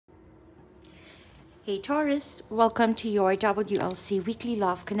Hey Taurus, welcome to your WLC Weekly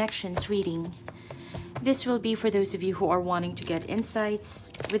Love Connections reading. This will be for those of you who are wanting to get insights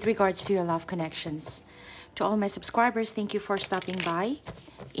with regards to your love connections. To all my subscribers, thank you for stopping by.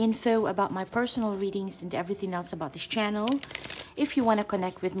 Info about my personal readings and everything else about this channel. If you want to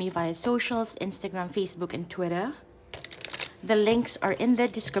connect with me via socials, Instagram, Facebook, and Twitter, the links are in the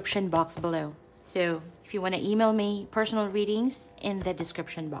description box below. So if you want to email me personal readings, in the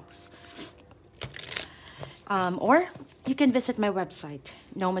description box. Or you can visit my website,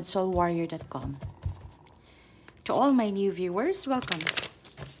 NomadSoulWarrior.com. To all my new viewers, welcome.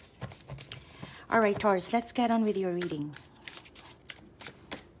 All right, Taurus, let's get on with your reading.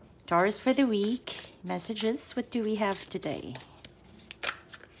 Taurus for the week, messages, what do we have today?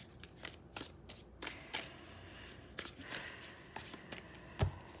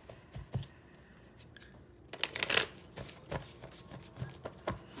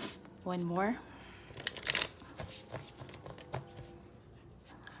 One more.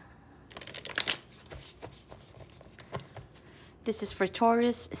 This is for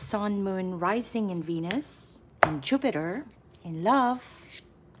Taurus, Sun, Moon, Rising in Venus, and Jupiter in love.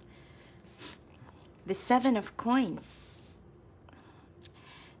 The Seven of Coins,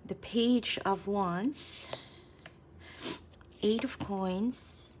 the Page of Wands, Eight of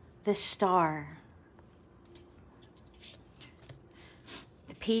Coins, the Star,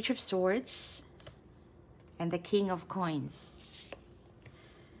 the Page of Swords, and the King of Coins.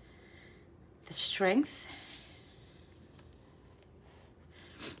 The Strength,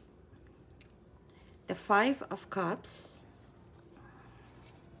 the Five of Cups,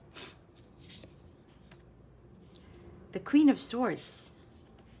 the Queen of Swords.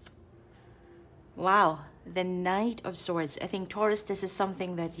 Wow, the Knight of Swords. I think, Taurus, this is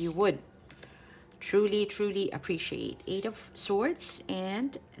something that you would truly appreciate. Eight of Swords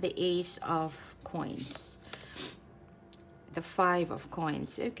and the Ace of Coins. The Five of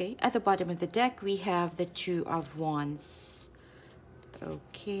Coins. Okay, at the bottom of the deck, we have the Two of Wands.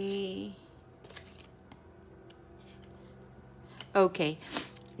 Okay. Okay,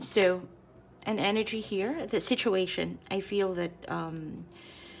 so an energy here, the situation, I feel that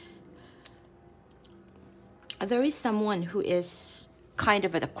there is someone who is kind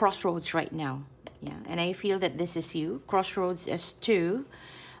of at a crossroads right now. Yeah, and I feel that this is you. Crossroads as to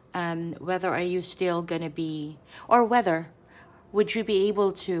whether are you still going to be, or whether would you be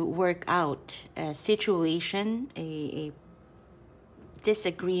able to work out a situation, a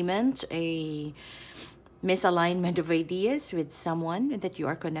disagreement, a misalignment of ideas with someone that you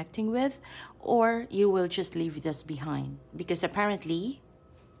are connecting with, or you will just leave this behind. Because apparently,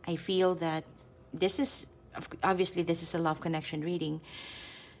 I feel that this is, obviously this is a love connection reading.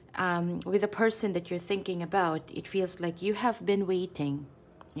 With the person that you're thinking about, it feels like you have been waiting.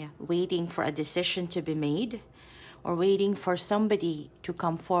 Yeah, waiting for a decision to be made, or waiting for somebody to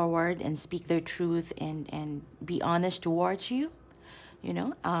come forward and speak their truth and be honest towards you, you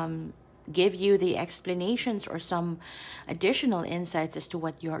know, give you the explanations or some additional insights as to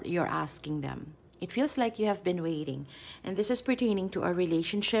what you're asking them. It feels like you have been waiting, and this is pertaining to a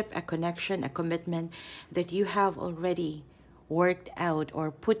relationship, a connection, a commitment that you have already worked out or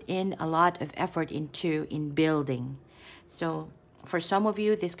put in a lot of effort into in building. So for some of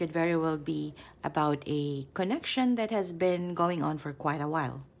you, this could very well be about a connection that has been going on for quite a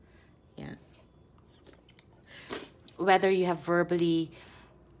while. Yeah, whether you have verbally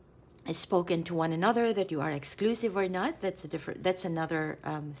spoken to one another that you are exclusive or not, that's another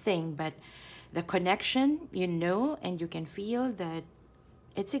thing. But the connection, you know, and you can feel that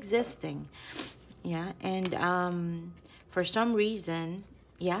it's existing. Yeah, and for some reason,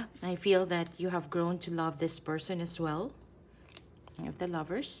 yeah, I feel that you have grown to love this person as well. Of the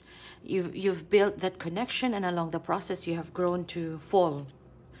Lovers, you've built that connection, and along the process you have grown to fall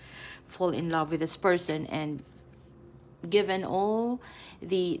in love with this person. And given all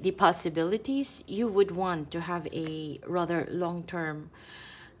the possibilities, you would want to have a rather long-term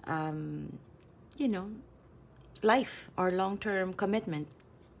you know, life or long-term commitment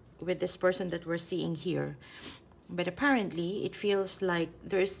with this person that we're seeing here. But apparently it feels like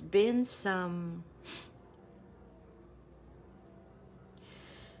there's been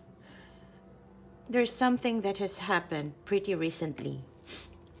there's something that has happened pretty recently,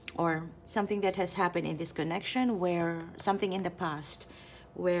 or something that has happened in this connection, where something in the past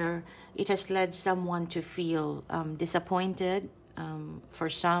where it has led someone to feel disappointed, for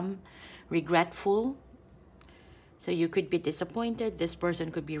some regretful. So you could be disappointed, this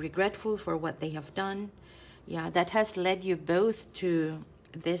person could be regretful for what they have done. Yeah, that has led you both to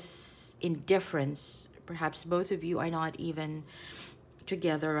this indifference. Perhaps both of you are not even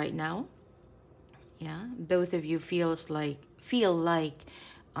together right now. Yeah, both of you feel like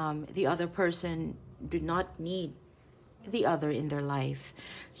the other person do not need the other in their life.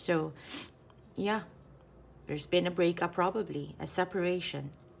 So yeah, there's been a breakup, probably a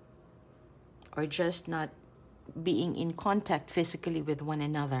separation, or just not being in contact physically with one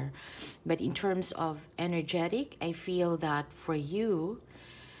another. But in terms of energetic, I feel that for you,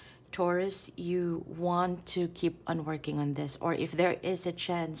 Taurus, you want to keep on working on this, or if there is a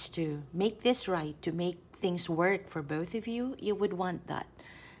chance to make this right, to make things work for both of you, you would want that.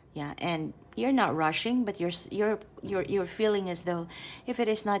 Yeah, and you're not rushing, but you're feeling as though if it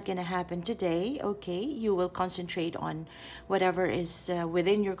is not going to happen today, okay, you will concentrate on whatever is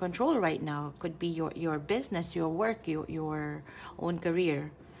within your control right now. Could be your business, your work, your own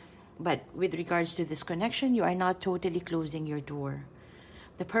career. But with regards to this connection, you are not totally closing your door.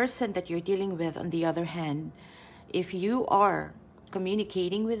 The person that you're dealing with, on the other hand, if you are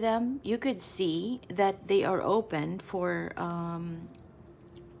communicating with them, you could see that they are open for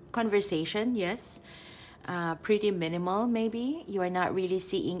conversation. Yes, pretty minimal maybe. You are not really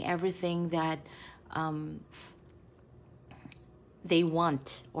seeing everything that they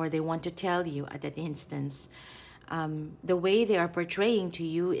want, or they want to tell you at that instance. The way they are portraying to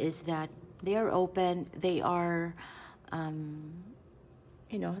you is that they are open, they are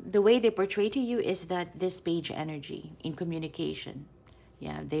you know, the way they portray to you is that this page energy in communication.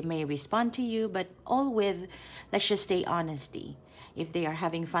 Yeah, they may respond to you, but all with, let's just say, honesty. If they are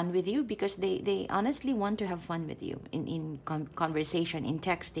having fun with you, because they honestly want to have fun with you in conversation, in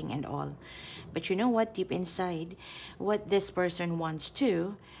texting and all. But you know what, deep inside, what this person wants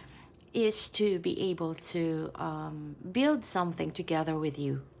to is to be able to build something together with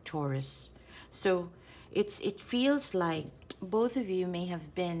you, Taurus. So it feels like both of you may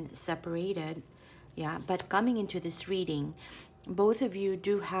have been separated, yeah, but coming into this reading, both of you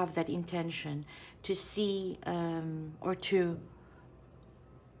do have that intention to see or to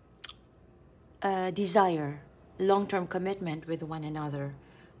desire long-term commitment with one another.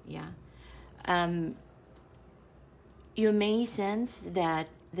 Yeah, you may sense that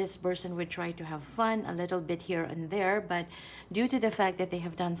this person would try to have fun a little bit here and there, but due to the fact that they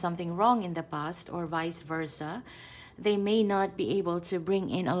have done something wrong in the past, or vice versa, they may not be able to bring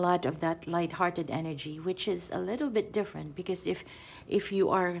in a lot of that light-hearted energy, which is a little bit different. Because if you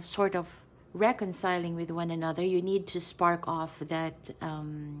are sort of reconciling with one another, you need to spark off that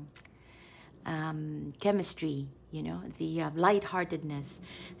chemistry, you know, the light-heartedness.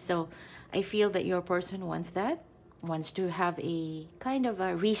 So I feel that your person wants that, wants to have a kind of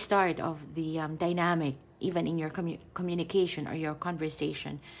a restart of the dynamic, even in your communication or your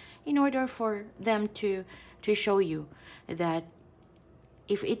conversation, in order for them to show you that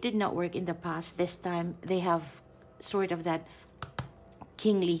if it did not work in the past, this time they have sort of that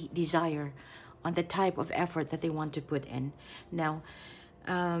kingly desire on the type of effort that they want to put in. Now,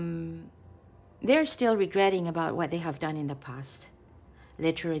 they're still regretting about what they have done in the past,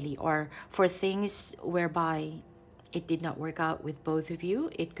 literally, or for things whereby it did not work out with both of you.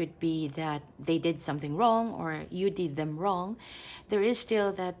 It could be that they did something wrong or you did them wrong. There is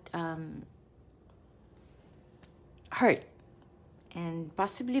still that hurt and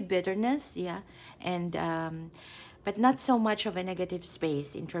possibly bitterness, yeah, and but not so much of a negative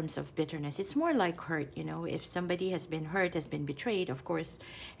space in terms of bitterness. It's more like hurt, you know. If somebody has been hurt, has been betrayed, of course,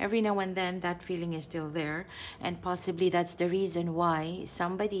 every now and then that feeling is still there, and possibly that's the reason why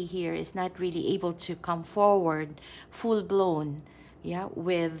somebody here is not really able to come forward full-blown, yeah,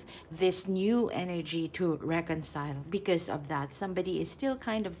 with this new energy to reconcile. Because of that, somebody is still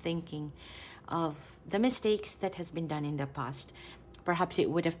kind of thinking of the mistakes that has been done in the past. Perhaps it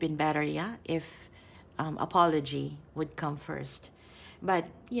would have been better, yeah, if apology would come first. But,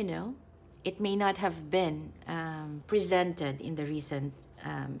 you know, it may not have been presented in the recent,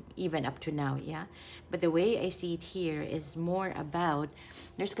 even up to now, yeah. But the way I see it here is more about,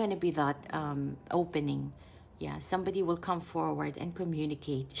 there's going to be that opening. Yeah, somebody will come forward and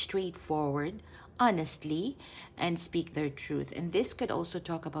communicate straightforward, honestly, and speak their truth. And this could also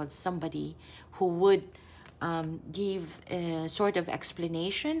talk about somebody who would give a sort of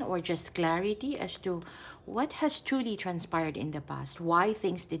explanation or just clarity as to what has truly transpired in the past, why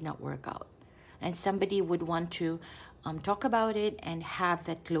things did not work out. And somebody would want to talk about it and have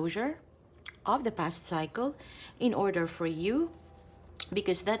that closure of the past cycle in order for you,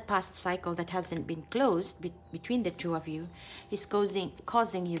 because that past cycle that hasn't been closed between the two of you is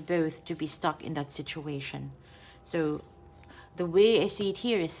causing you both to be stuck in that situation. So the way I see it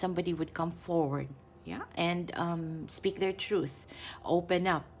here is somebody would come forward, yeah, and speak their truth, open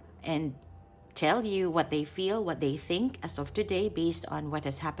up, and tell you what they feel, what they think as of today based on what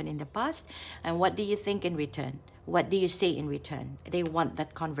has happened in the past. And what do you think in return? What do you say in return? They want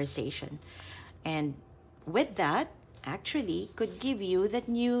that conversation. And with that, actually could give you that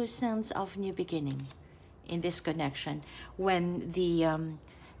new sense of new beginning in this connection. When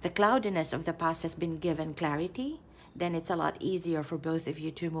the cloudiness of the past has been given clarity, then it's a lot easier for both of you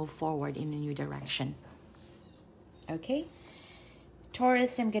to move forward in a new direction. Okay?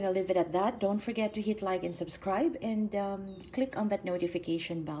 Taurus, I'm going to leave it at that. Don't forget to hit like and subscribe, and click on that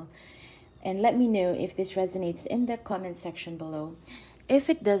notification bell. And let me know if this resonates in the comment section below. If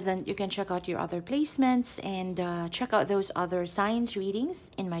it doesn't, you can check out your other placements and check out those other signs readings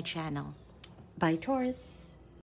in my channel. Bye, Taurus.